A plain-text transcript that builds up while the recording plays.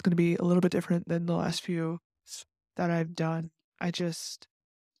It's going to be a little bit different than the last few that I've done. I just,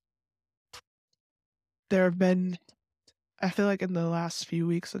 there have been, I feel like in the last few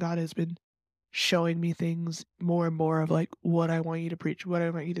weeks, God has been showing me things more and more of like what I want you to preach, what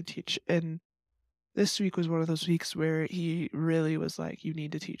I want you to teach. And this week was one of those weeks where he really was like, you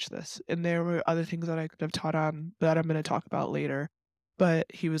need to teach this. And there were other things that I could have taught on that I'm going to talk about later. But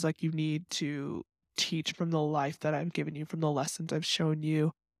he was like, you need to teach from the life that I've given you, from the lessons I've shown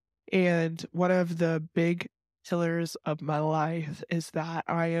you. And one of the big pillars of my life is that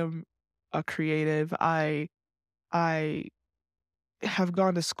I am a creative. I have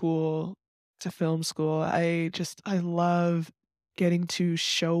gone to school, to film school. I love getting to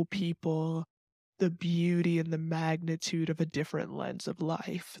show people the beauty and the magnitude of a different lens of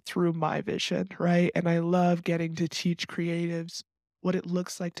life through my vision, right? And I love getting to teach creatives what it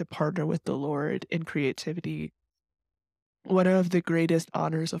looks like to partner with the Lord in creativity. One of the greatest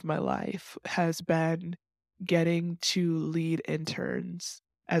honors of my life has been getting to lead interns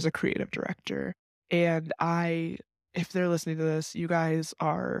as a creative director. And if they're listening to this, you guys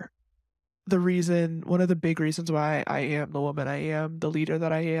are one of the big reasons why I am the woman I am, the leader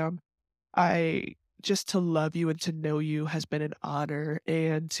that I am. I just to love you and to know you has been an honor,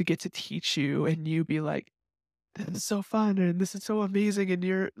 and to get to teach you and you be like, "This is so fun and this is so amazing," and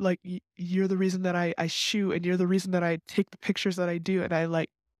you're like, you're the reason that I shoot, and you're the reason that I take the pictures that I do, and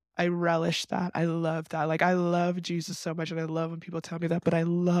I relish that. I love that. Like, I love Jesus so much, and I love when people tell me that, but I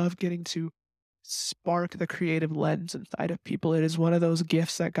love getting to spark the creative lens inside of people. It is one of those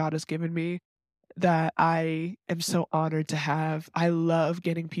gifts that God has given me that I am so honored to have. I love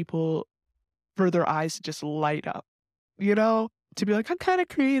getting people for their eyes to just light up, you know? To be like, "I'm kinda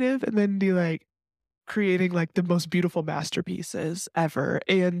creative," and then be like creating, like, the most beautiful masterpieces ever,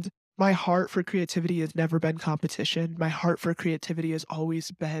 and my heart for creativity has never been competition. My heart for creativity has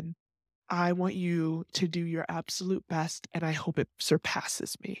always been, "I want you to do your absolute best, and I hope it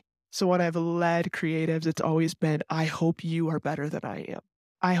surpasses me." So when I've led creatives, it's always been, "I hope you are better than I am.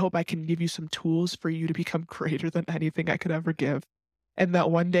 I hope I can give you some tools for you to become greater than anything I could ever give." And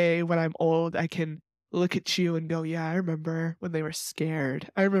that one day when I'm old, I can look at you and go, "Yeah, I remember when they were scared.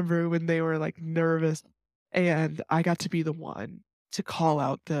 I remember when they were, like, nervous, and I got to be the one to call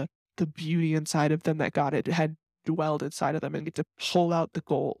out the beauty inside of them that God had dwelled inside of them, and get to pull out the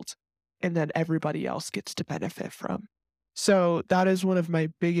gold, and then everybody else gets to benefit from." So, that is one of my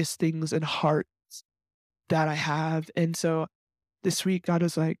biggest things and hearts that I have, and so this week, God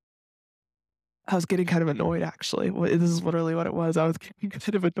was like, I was getting kind of annoyed actually. This is literally what it was. I was getting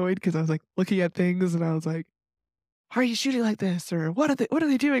kind of annoyed because I was, like, looking at things and I was like, "Why are you shooting like this?" Or "What are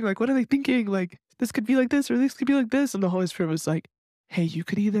they doing? Like, what are they thinking? Like, this could be like this or this could be like this." And the Holy Spirit was like, "Hey, you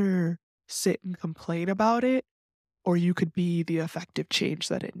could either sit and complain about it, or you could be the effective change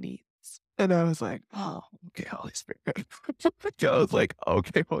that it needs." And I was like, "Oh, okay, Holy Spirit." I was like,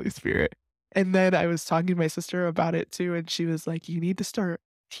 "Okay, Holy Spirit." And then I was talking to my sister about it too, and she was like, "You need to start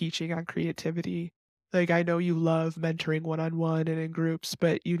teaching on creativity. Like, I know you love mentoring one-on-one and in groups,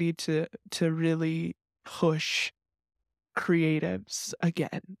 but you need to really push creatives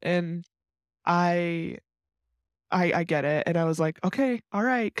again." And I I get it, and I was like, "Okay,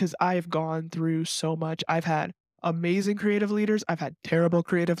 alright," 'cause I've gone through so much. I've had amazing creative leaders, I've had terrible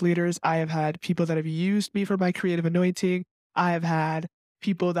creative leaders, I have had people that have used me for my creative anointing, I have had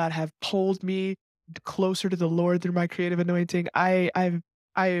people that have pulled me closer to the Lord through my creative anointing.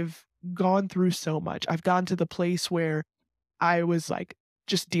 I've gone through so much. I've gotten to the place where I was, like,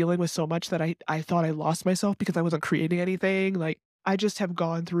 just dealing with so much that I thought I lost myself because I wasn't creating anything. Like, I just have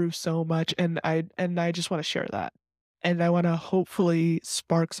gone through so much, and I just wanna share that. And I wanna hopefully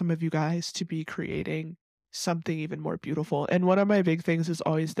spark some of you guys to be creating something even more beautiful. And one of my big things is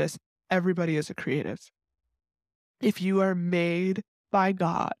always this: everybody is a creative. If you are made by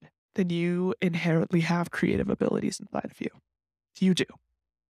God, then you inherently have creative abilities inside of you. You do.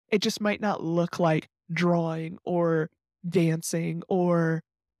 It just might not look like drawing or dancing or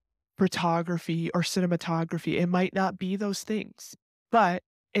photography or cinematography. It might not be those things, but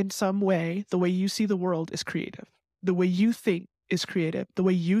in some way, the way you see the world is creative. The way you think is creative. The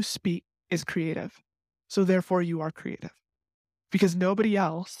way you speak is creative. So therefore, you are creative because nobody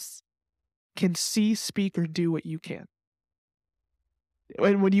else can see, speak, or do what you can.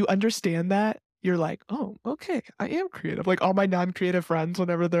 And when you understand that, you're like, "Oh, okay, I am creative." Like, all my non-creative friends,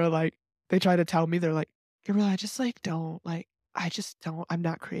 whenever they try to tell me, they're like, "Gabriella, I just, like, don't, like, I just don't, I'm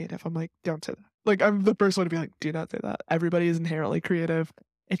not creative." I'm like, "Don't say that." Like, I'm the first one to be like, "Do not say that. Everybody is inherently creative.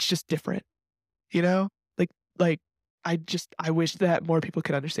 It's just different." You know? Like like, I wish that more people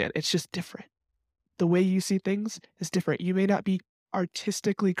could understand. It's just different. The way you see things is different. You may not be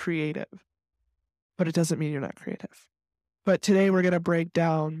artistically creative, but it doesn't mean you're not creative. But today we're going to break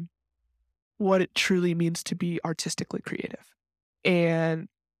down what it truly means to be artistically creative and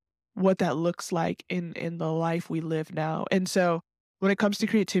what that looks like in the life we live now. And so when it comes to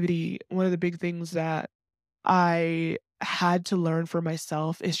creativity, one of the big things that I had to learn for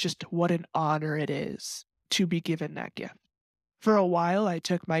myself is just what an honor it is to be given that gift. For a while, I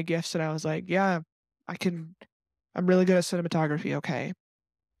took my gifts and I was like, yeah, I can, I'm really good at cinematography. Okay.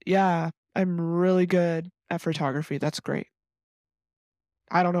 Yeah, I'm really good at photography. That's great.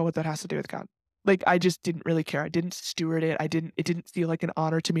 I don't know what that has to do with God. Like, I just didn't really care. I didn't steward it. It didn't feel like an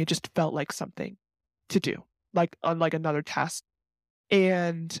honor to me. It just felt like something to do, like on like another task.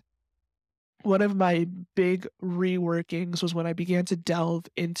 And one of my big reworkings was when I began to delve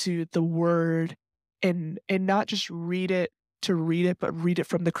into the word and not just read it to read it, but read it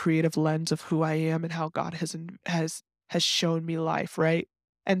from the creative lens of who I am and how God has shown me life, right?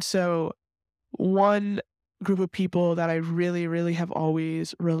 And so one group of people that I really, really have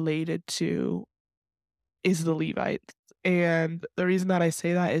always related to is the Levites. And the reason that I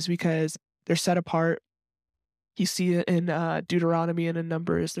say that is because they're set apart. You see it in Deuteronomy and in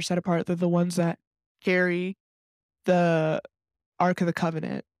Numbers. They're set apart. They're the ones that carry the Ark of the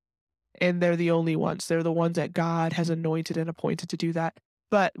Covenant, and they're the only ones. They're the ones that God has anointed and appointed to do that.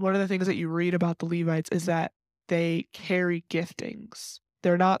 But one of the things that you read about the Levites is that they carry giftings.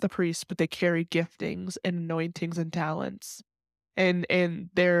 They're not the priests, but they carry giftings and anointings and talents. And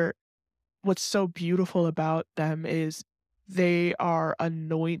they're what's so beautiful about them is they are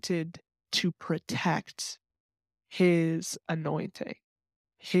anointed to protect his anointing,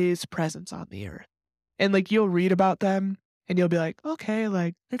 his presence on the earth. And, like, you'll read about them and you'll be like, "Okay,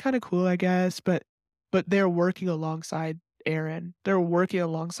 like, they're kinda cool, I guess," but they're working alongside Aaron. They're working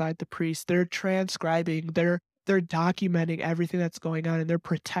alongside the priest. They're transcribing, they're documenting everything that's going on, and they're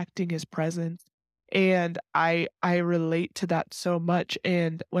protecting his presence. And I relate to that so much,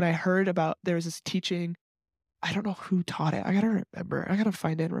 and when I heard about there was this teaching, I don't know who taught it, I gotta remember, I gotta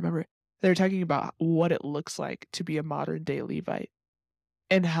find it and remember it. They were talking about what it looks like to be a modern day Levite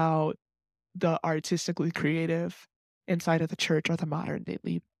and how the artistically creative inside of the church are the modern day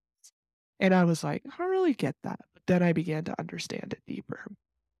Levites. And I was like, I don't really get that. But then I began to understand it deeper.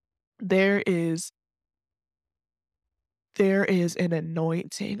 There is there is an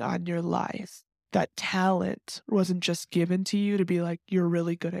anointing on your life. That talent wasn't just given to you to be like, you're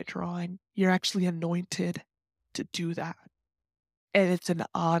really good at drawing. You're actually anointed to do that. And it's an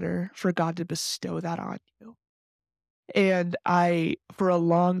honor for God to bestow that on you. And I, for a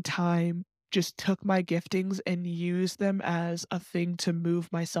long time, just took my giftings and used them as a thing to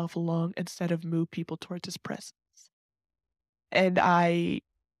move myself along instead of move people towards his presence. And I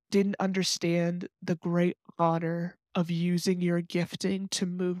didn't understand the great honor of using your gifting to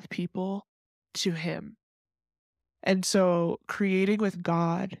move people to him. And so creating with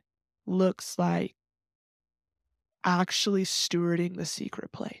God looks like actually stewarding the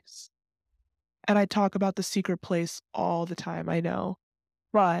secret place. And I talk about the secret place all the time, I know,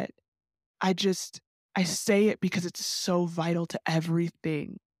 but I just I say it because it's so vital to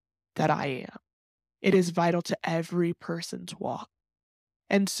everything that I am. It is vital to every person's walk.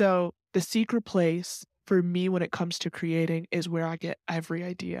 And so the secret place for me when it comes to creating is where I get every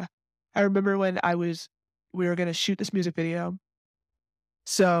idea. I remember when we were gonna shoot this music video.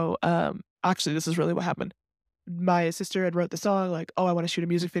 So actually this is really what happened. My sister had wrote the song like, "Oh, I want to shoot a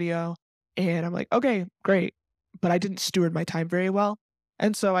music video." And I'm like, "Okay, great." But I didn't steward my time very well.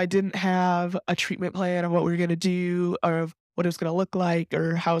 And so I didn't have a treatment plan of what we were going to do or of what it was going to look like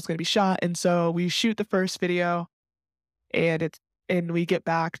or how it's going to be shot. And so we shoot the first video and and we get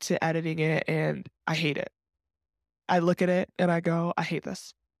back to editing it and I hate it. I look at it and I go, "I hate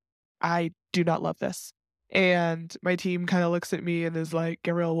this. I do not love this." And my team kind of looks at me and is like,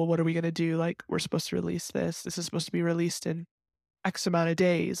 "Gabriel, well, what are we going to do? Like, we're supposed to release this. This is supposed to be released in X amount of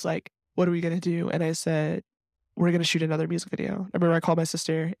days. Like, what are we going to do?" And I said, "We're going to shoot another music video." I remember I called my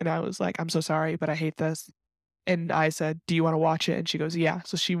sister and I was like, "I'm so sorry, but I hate this." And I said, "Do you want to watch it?" And she goes, "Yeah."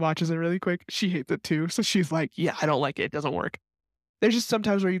 So she watches it really quick. She hates it too. So she's like, "Yeah, I don't like it. It doesn't work." There's just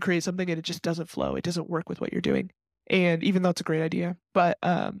sometimes where you create something and it just doesn't flow. It doesn't work with what you're doing. And even though it's a great idea, but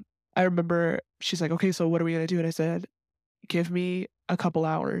I remember she's like, "Okay, so what are we gonna do?" And I said, "Give me a couple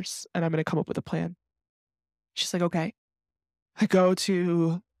hours and I'm gonna come up with a plan." She's like, "Okay." I go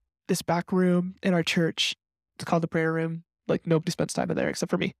to this back room in our church. It's called the prayer room. Like nobody spends time in there except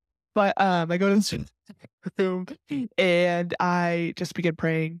for me. But I go to this room and I just begin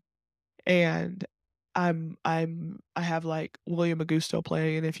praying and I have like William Augusto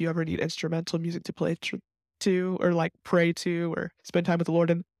playing, and if you ever need instrumental music to play to or like pray to or spend time with the Lord.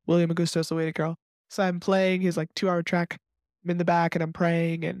 And William Augusto's The Way to Girl. So I'm playing his like 2 hour track. I'm in the back and I'm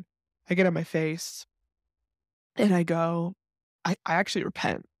praying and I get on my face and I go, I actually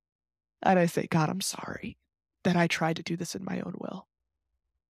repent and I say, God, I'm sorry that I tried to do this in my own will,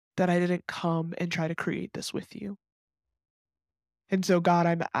 that I didn't come and try to create this with you. And so, God,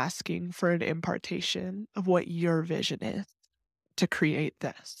 I'm asking for an impartation of what your vision is to create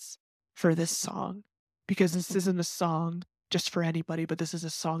this for this song, because this isn't a song just for anybody, but this is a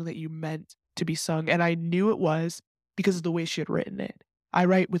song that you meant to be sung. And I knew it was because of the way she had written it. I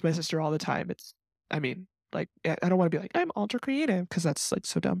write with my sister all the time. I mean, like, I don't want to be like, I'm ultra creative because that's like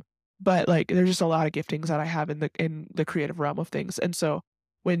so dumb. But like, there's just a lot of giftings that I have in the creative realm of things. And so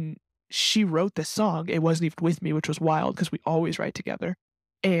when she wrote this song, it wasn't even with me, which was wild because we always write together.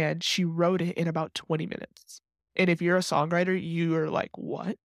 And she wrote it in about 20 minutes. And if you're a songwriter, you are like,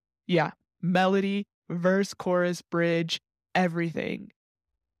 what? Yeah. Melody, verse, chorus, bridge, everything.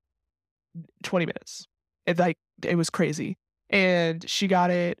 20 minutes. It was crazy. And she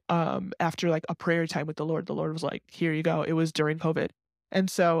got it after like a prayer time with the Lord. The Lord was like, here you go. It was during COVID. And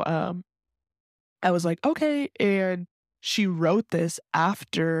so I was like, okay. And she wrote this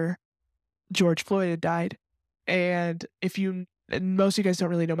after George Floyd had died. And and most of you guys don't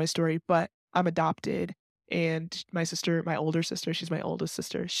really know my story, but I'm adopted. And my sister, my older sister, she's my oldest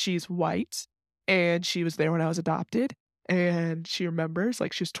sister, she's white. And she was there when I was adopted. And she remembers,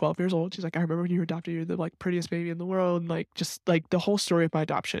 like, she was 12 years old. She's like, I remember when you were adopted, you're the like prettiest baby in the world. And like, just like the whole story of my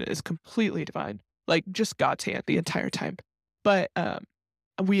adoption is completely divine. Like, just God's hand the entire time. But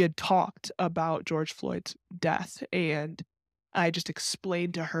we had talked about George Floyd's death, and I just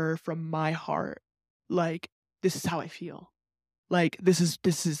explained to her from my heart, like, this is how I feel. Like, this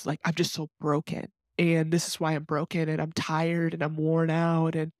is like, I'm just so broken. And this is why I'm broken and I'm tired and I'm worn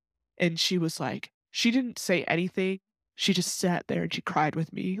out. And she was like, she didn't say anything. She just sat there and she cried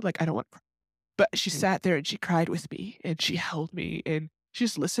with me. Like, I don't want, but she sat there and she cried with me and she held me and she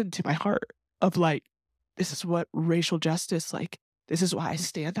just listened to my heart of like, this is what racial justice, like, this is why I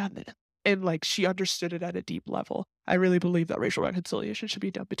stand on it. And like, she understood it at a deep level. I really believe that racial reconciliation should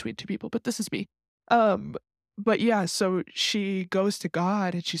be done between two people, but this is me. Um, but yeah, so she goes to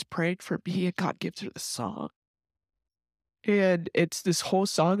God and she's praying for me, and God gives her the song. And it's this whole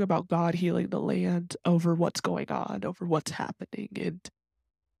song about God healing the land over what's going on, over what's happening.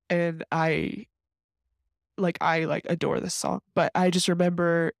 And I adore this song. But I just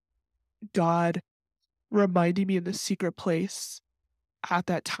remember God reminding me in the secret place at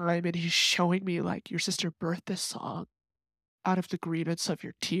that time, and he's showing me like, your sister birthed this song out of the grievance of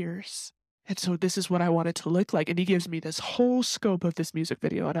your tears. And so this is what I want it to look like. And he gives me this whole scope of this music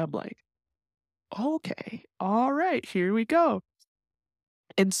video. And I'm like, okay, all right, here we go.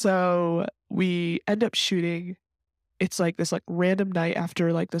 And so we end up shooting. It's like this like random night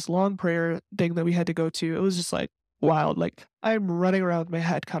after like this long prayer thing that we had to go to. It was just like wild. Like, I'm running around with my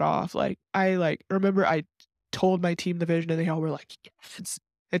head cut off. Like, I like remember I told my team the vision and they all were like, yes.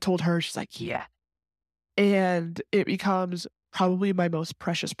 I told her, she's like, yeah. And it becomes probably my most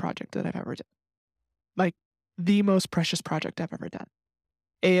precious project that I've ever done. Like, the most precious project I've ever done.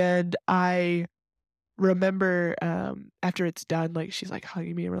 And I remember after it's done, like, she's like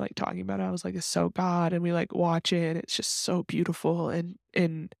hugging me and we're like talking about it. I was like, it's so God, and we like watch it and it's just so beautiful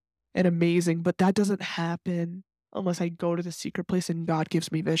and amazing. But that doesn't happen unless I go to the secret place and God gives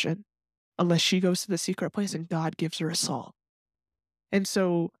me vision. Unless she goes to the secret place and God gives her a song. And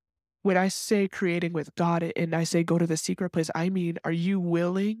so when I say creating with God and I say go to the secret place, I mean, are you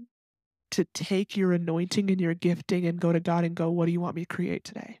willing to take your anointing and your gifting and go to God and go, what do you want me to create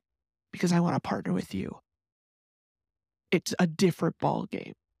today? Because I want to partner with you. It's a different ball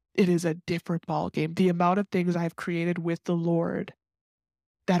game. It is a different ball game. The amount of things I've created with the Lord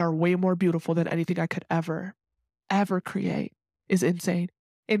that are way more beautiful than anything I could ever create is insane.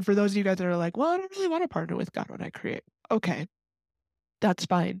 And for those of you guys that are like, well, I don't really want to partner with God when I create. Okay, that's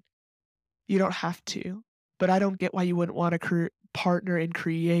fine. You don't have to. But I don't get why you wouldn't want to partner and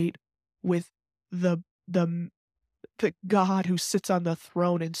create with the the the God who sits on the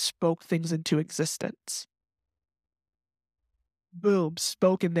throne and spoke things into existence. Boom,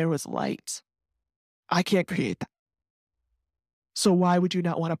 spoke and there was light. I can't create that. So why would you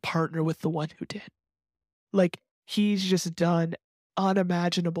not want to partner with the one who did? Like, he's just done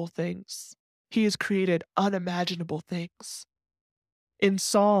unimaginable things. He has created unimaginable things. In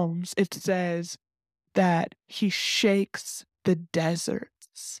Psalms, it says that he shakes the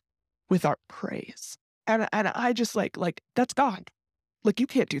deserts with our praise. And I just like that's God. Like, you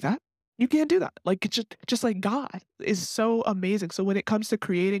can't do that. You can't do that. Like, it's just like God is so amazing. So when it comes to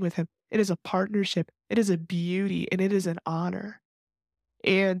creating with him, it is a partnership. It is a beauty and it is an honor.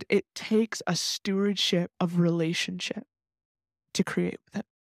 And it takes a stewardship of relationship to create with him.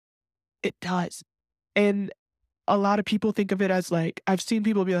 It does. And a lot of people think of it as like, I've seen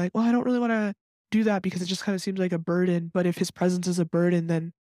people be like, well, I don't really want to do that because it just kind of seems like a burden. But if his presence is a burden,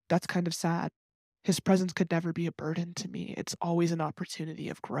 then that's kind of sad. His presence could never be a burden to me. It's always an opportunity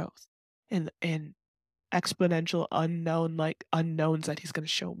of growth and exponential unknown, like unknowns that he's going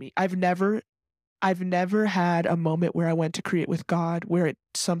to show me. I've never had a moment where I went to create with God where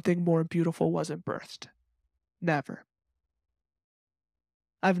something more beautiful wasn't birthed. Never.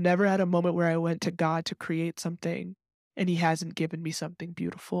 I've never had a moment where I went to God to create something and he hasn't given me something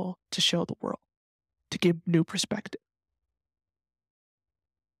beautiful to show the world, to give new perspective.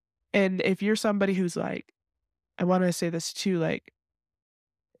 And if you're somebody who's like, I want to say this too, like,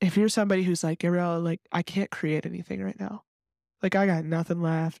 if you're somebody who's like, Gabriella, like, I can't create anything right now. Like, I got nothing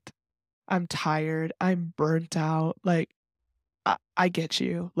left. I'm tired. I'm burnt out. Like, I get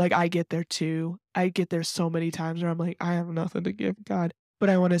you. Like, I get there too. I get there so many times where I'm like, I have nothing to give God. But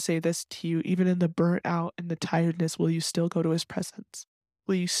I want to say this to you, even in the burnt out and the tiredness, will you still go to his presence?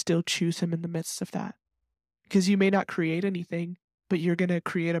 Will you still choose him in the midst of that? Because you may not create anything, but you're going to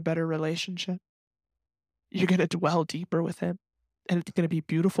create a better relationship. You're going to dwell deeper with him. And it's going to be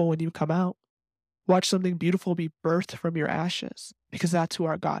beautiful when you come out. Watch something beautiful be birthed from your ashes, because that's who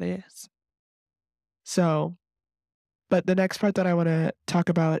our God is. So, but the next part that I want to talk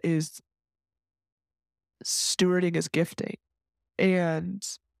about is stewarding as gifting. And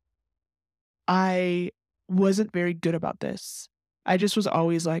I wasn't very good about this. I just was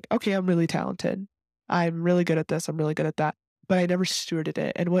always like, okay, I'm really talented. I'm really good at this. I'm really good at that. But I never stewarded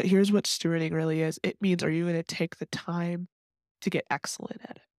it. And here's what stewarding really is. It means, are you going to take the time to get excellent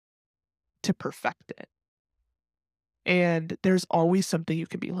at it, to perfect it? And there's always something you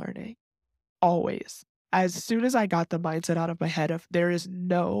can be learning. Always. As soon as I got the mindset out of my head of there is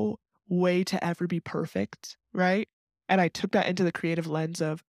no way to ever be perfect, right? And I took that into the creative lens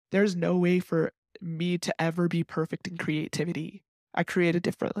of there's no way for me to ever be perfect in creativity. I created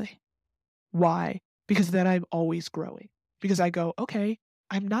differently. Why? Because then I'm always growing. Because I go, okay,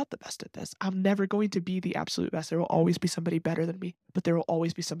 I'm not the best at this. I'm never going to be the absolute best. There will always be somebody better than me, but there will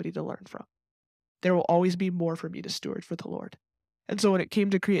always be somebody to learn from. There will always be more for me to steward for the Lord. And so when it came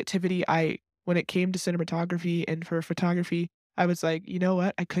to creativity, when it came to cinematography and for photography, I was like, you know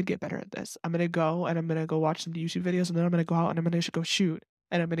what? I could get better at this. I'm going to go and I'm going to go watch some YouTube videos, and then I'm going to go out and I'm going to go shoot,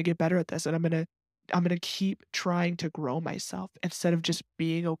 and I'm going to get better at this. And I'm going to keep trying to grow myself instead of just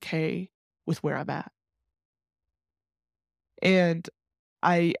being okay with where I'm at. And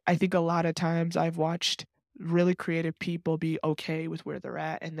I think a lot of times I've watched really creative people be okay with where they're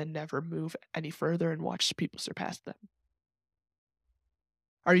at and then never move any further and watch people surpass them.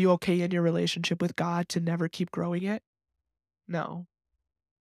 Are you okay in your relationship with God to never keep growing it? No,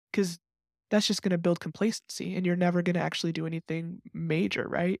 because that's just going to build complacency and you're never going to actually do anything major,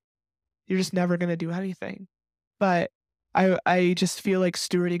 right? You're just never going to do anything. But I just feel like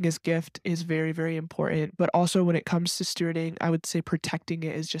stewarding his gift is very, very important. But also when it comes to stewarding, I would say protecting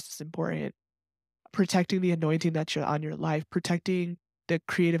it is just as important. Protecting the anointing that's on your life, protecting the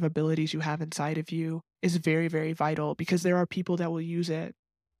creative abilities you have inside of you is very, very vital, because there are people that will use it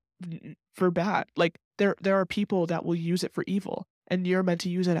for bad. Like there are people that will use it for evil, and you're meant to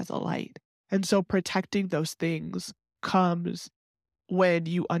use it as a light. And so protecting those things comes when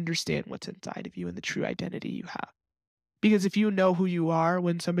you understand what's inside of you and the true identity you have. Because if you know who you are,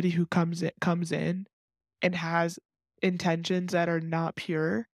 when somebody who comes in and has intentions that are not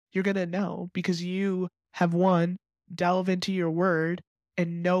pure, you're going to know, because you have, one, delve into your word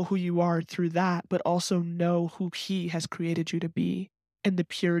and know who you are through that, but also know who he has created you to be and the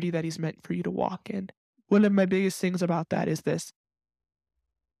purity that he's meant for you to walk in. One of my biggest things about that is this,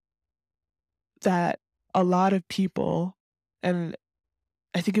 that a lot of people, and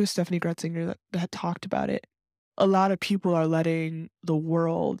I think it was Stephanie Gretzinger that talked about it, a lot of people are letting the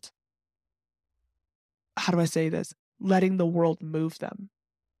world, how do I say this? Letting the world move them.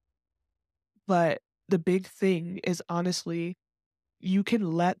 But the big thing is, honestly, you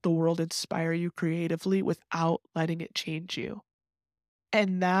can let the world inspire you creatively without letting it change you.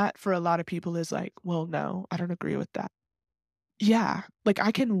 And that for a lot of people is like, well, no, I don't agree with that. Yeah, like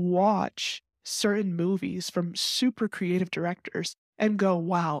I can watch certain movies from super creative directors and go,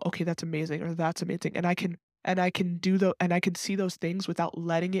 wow, okay, that's amazing, or that's amazing. And I can see those things without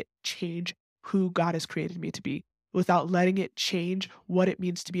letting it change who God has created me to be, without letting it change what it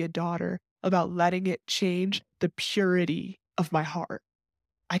means to be a daughter, about letting it change the purity of my heart.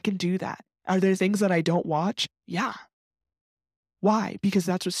 I can do that. Are there things that I don't watch? Yeah. Why? Because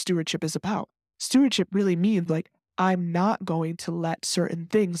that's what stewardship is about. Stewardship really means like, I'm not going to let certain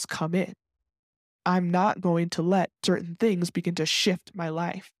things come in. I'm not going to let certain things begin to shift my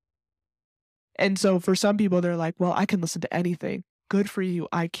life. And so for some people, they're like, well, I can listen to anything. Good for you.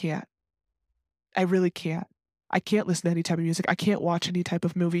 I can't. I really can't. I can't listen to any type of music. I can't watch any type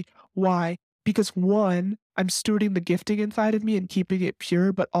of movie. Why? Because one, I'm stewarding the gifting inside of me and keeping it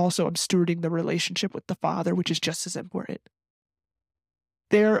pure, but also I'm stewarding the relationship with the Father, which is just as important.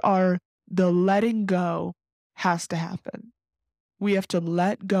 The letting go has to happen. We have to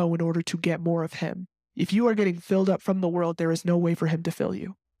let go in order to get more of Him. If you are getting filled up from the world, there is no way for Him to fill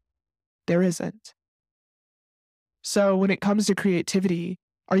you. There isn't. So when it comes to creativity,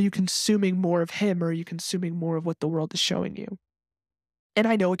 are you consuming more of Him or are you consuming more of what the world is showing you? And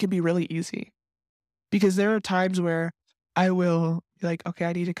I know it can be really easy because there are times where I will be like, okay,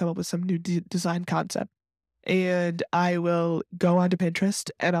 I need to come up with some new design concept. And I will go onto Pinterest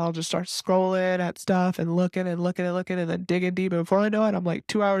and I'll just start scrolling at stuff and looking and looking and looking and then digging deep. And before I know it, I'm like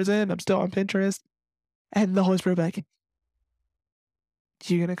 2 hours in, I'm still on Pinterest. And the Holy Spirit will be like,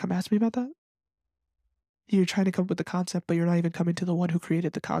 you gonna come ask me about that? You're trying to come up with the concept, but you're not even coming to the one who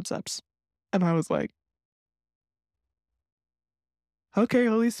created the concepts. And I was like, okay,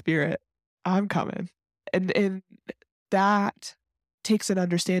 Holy Spirit, I'm coming. And that takes an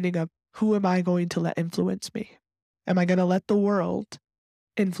understanding of who am I going to let influence me? Am I going to let the world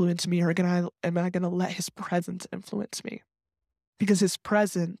influence me or am I going to let His presence influence me? Because His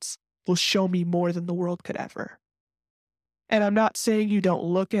presence will show me more than the world could ever. And I'm not saying you don't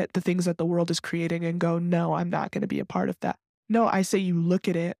look at the things that the world is creating and go, no, I'm not going to be a part of that. No, I say you look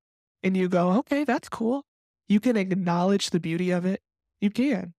at it and you go, okay, that's cool. You can acknowledge the beauty of it. You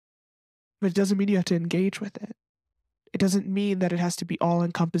can. But it doesn't mean you have to engage with it. It doesn't mean that it has to be all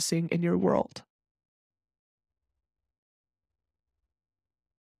encompassing in your world.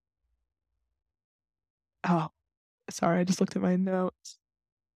 Oh, sorry, I just looked at my notes.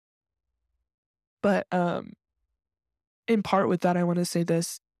 But in part with that, I want to say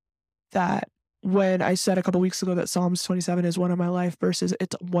this, that when I said a couple weeks ago that Psalms 27 is one of my life verses,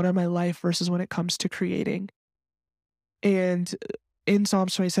 it's one of my life verses when it comes to creating. And in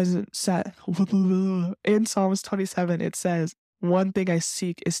Psalms 27, in Psalms 27, it says, one thing I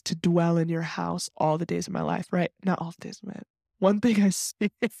seek is to dwell in your house all the days of my life, right? Not all the days of my life. One thing I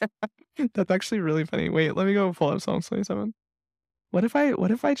seek. That's actually really funny. Wait, let me go pull up Psalms 27. What if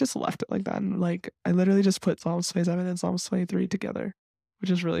I just left it like that? And like I literally just put Psalms 27 and Psalms 23 together, which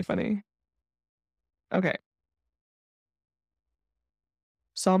is really funny. Okay.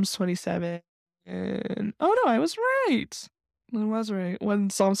 Psalms 27. And oh no, I was right. I was right. When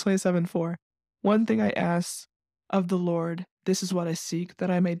Psalms 27:4. One thing I ask of the Lord, this is what I seek,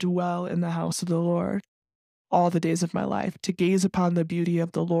 that I may dwell in the house of the Lord all the days of my life, to gaze upon the beauty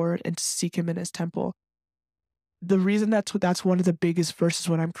of the Lord and to seek Him in His temple. The reason that's one of the biggest verses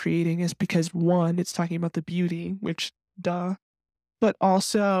when I'm creating is because one, it's talking about the beauty, which duh, but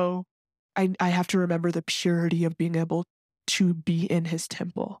also I have to remember the purity of being able to be in His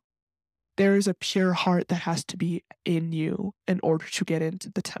temple. There is a pure heart that has to be in you in order to get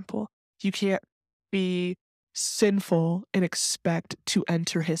into the temple. You can't be sinful and expect to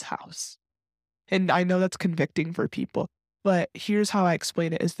enter His house. And I know that's convicting for people, but here's how I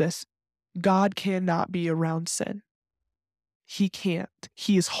explain it is this. God cannot be around sin. He can't.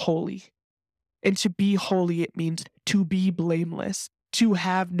 He is holy. And to be holy, it means to be blameless, to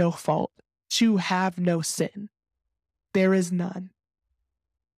have no fault, to have no sin. There is none.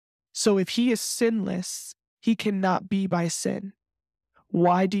 So if He is sinless, He cannot be by sin.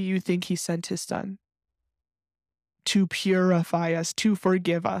 Why do you think He sent His Son? To purify us, to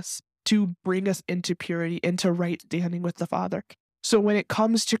forgive us, to bring us into purity, into right standing with the Father. So when it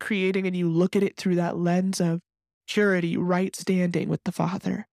comes to creating and you look at it through that lens of purity, right standing with the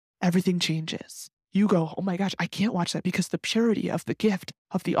Father, everything changes. You go, oh my gosh, I can't watch that because the purity of the gift,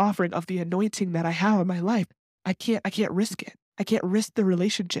 of the offering, of the anointing that I have in my life, I can't risk it. I can't risk the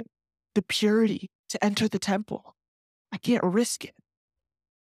relationship, the purity to enter the temple. I can't risk it.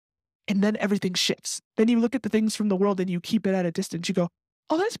 And then everything shifts. Then you look at the things from the world and you keep it at a distance. You go,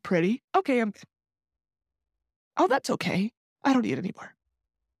 oh, that's pretty. Okay, I'm good. Oh, that's okay. I don't need any more.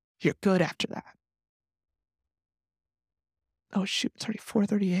 You're good after that. Oh shoot, it's already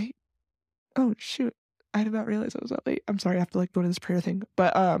 4:38. Oh shoot. I did not realize I was that late. I'm sorry, I have to like go to this prayer thing.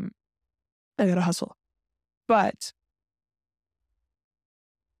 But I gotta hustle. But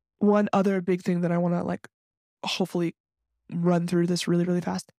one other big thing that I wanna like hopefully run through this really, really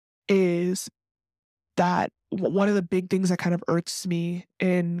fast is that one of the big things that kind of irks me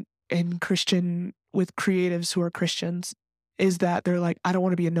in Christian with creatives who are Christians is that they're like, I don't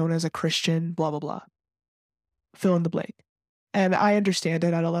want to be known as a Christian, blah, blah, blah, fill in the blank. And I understand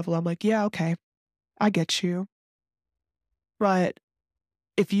it at a level. I'm like, yeah, okay, I get you. But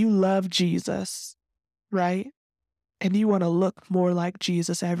if you love Jesus, right, and you want to look more like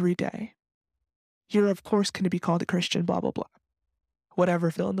Jesus every day, you're of course going to be called a Christian, blah, blah, blah,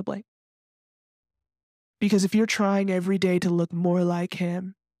 whatever, fill in the blank. Because if you're trying every day to look more like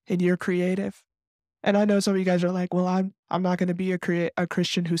him and you're creative, and I know some of you guys are like, well, I'm not going to be a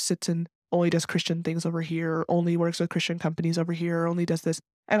Christian who sits and only does Christian things over here, or only works with Christian companies over here, or only does this.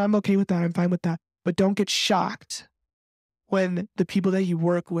 And I'm okay with that. I'm fine with that. But don't get shocked when the people that you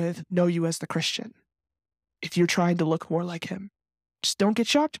work with know you as the Christian. If you're trying to look more like him, just don't get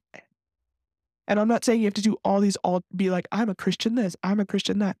shocked by it. And I'm not saying you have to do be like, I'm a Christian this, I'm a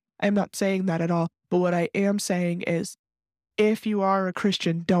Christian that. I'm not saying that at all. But what I am saying is, if you are a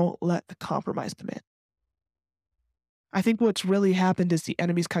Christian, don't let the compromise come in. I think what's really happened is the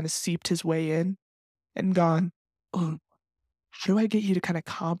enemy's kind of seeped his way in and gone, oh, how do I get you to kind of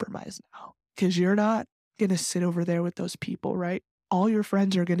compromise now? Because you're not going to sit over there with those people, right? All your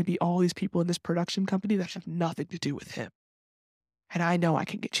friends are going to be all these people in this production company that have nothing to do with him. And I know I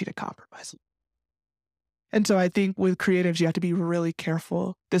can get you to compromise. And so I think with creatives, you have to be really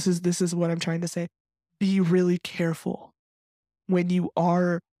careful. This is what I'm trying to say. Be really careful when you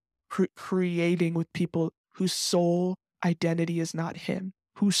are creating with people whose sole identity is not him,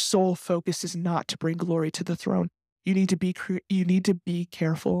 whose sole focus is not to bring glory to the throne. You need to be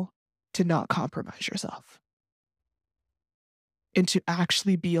careful to not compromise yourself and to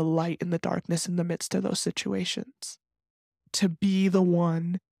actually be a light in the darkness in the midst of those situations, to be the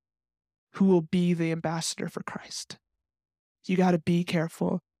one who will be the ambassador for Christ. You got to be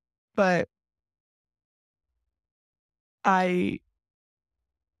careful. But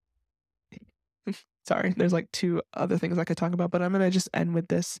sorry, there's like two other things I could talk about, but I'm going to just end with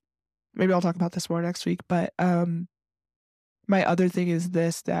this. Maybe I'll talk about this more next week. But my other thing is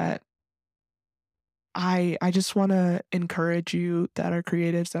this, that I just want to encourage you that are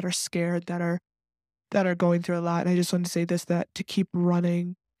creatives, that are scared, that are going through a lot. And I just want to say this, that to keep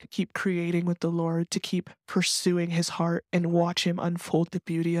running, to keep creating with the Lord, to keep pursuing his heart and watch him unfold the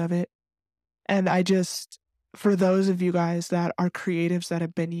beauty of it. And for those of you guys that are creatives that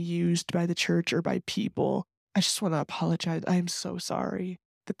have been used by the church or by people, I just want to apologize. I am so sorry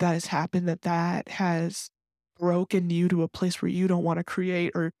that has happened, that has broken you to a place where you don't want to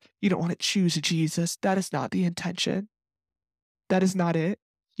create or you don't want to choose Jesus. That is not the intention. That is not it.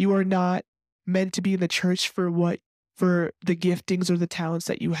 You are not meant to be in the church for the giftings or the talents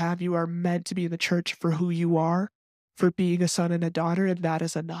that you have. You are meant to be in the church for who you are, for being a son and a daughter, and that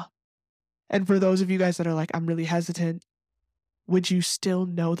is enough. And for those of you guys that are like, I'm really hesitant, would you still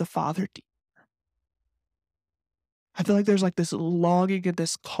know the Father deeper? I feel like there's like this longing and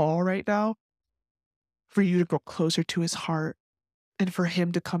this call right now for you to grow closer to his heart and for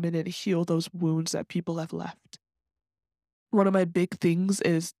him to come in and heal those wounds that people have left. One of my big things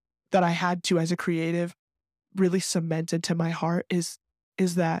is that I had to, as a creative, really cement into my heart is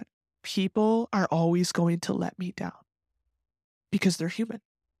that people are always going to let me down because they're human.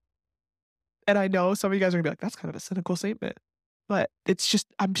 And I know some of you guys are gonna be like, that's kind of a cynical statement, but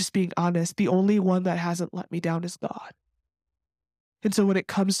I'm just being honest. The only one that hasn't let me down is God. And so when it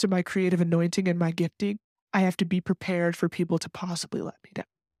comes to my creative anointing and my gifting, I have to be prepared for people to possibly let me down.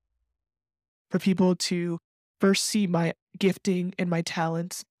 For people to first see my gifting and my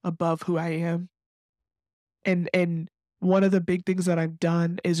talents above who I am. And one of the big things that I've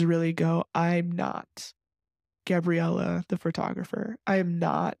done is really go, I'm not Gabriella, the photographer. I am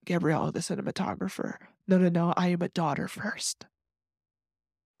not Gabriella, the cinematographer. No. I am a daughter first.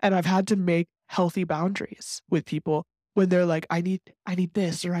 And I've had to make healthy boundaries with people when they're like, I need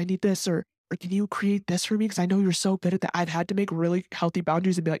this, or I need this, or can you create this for me? Because I know you're so good at that. I've had to make really healthy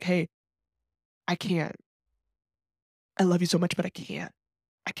boundaries and be like, hey, I can't. I love you so much, but I can't.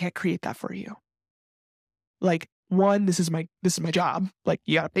 I can't create that for you. Like, one, this is my job. Like,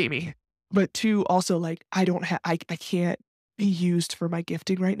 you gotta pay me. But two, also, like, I can't be used for my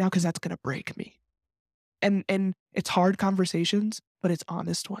gifting right now because that's gonna break me. And it's hard conversations, but it's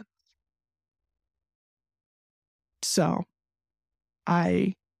honest ones. So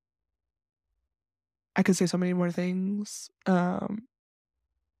I could say so many more things. But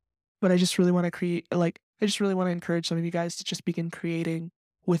I just really want to encourage some of you guys to just begin creating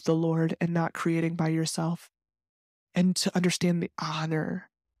with the Lord and not creating by yourself. And to understand the honor,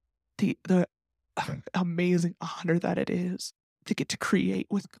 the amazing honor that it is to get to create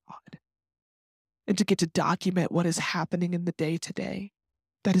with God and to get to document what is happening in the day to day.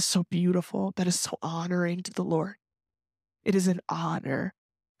 That is so beautiful. That is so honoring to the Lord. It is an honor.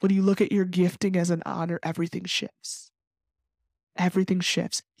 When you look at your gifting as an honor, everything shifts. Everything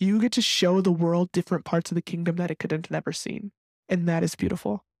shifts. You get to show the world different parts of the kingdom that it could have never seen. And that is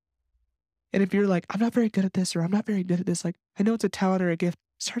beautiful. And if you're like, I'm not very good at this, or I'm not very good at this, like, I know it's a talent or a gift,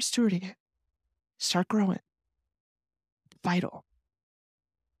 start stewarding it. Start growing. Vital.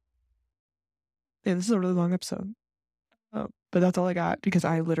 Yeah, this is a really long episode. But that's all I got because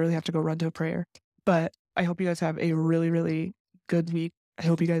I literally have to go run to a prayer. But I hope you guys have a really, really good week. I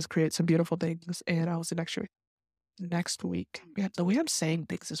hope you guys create some beautiful things, and I'll see you next week. Man, the way I'm saying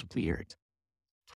things is weird.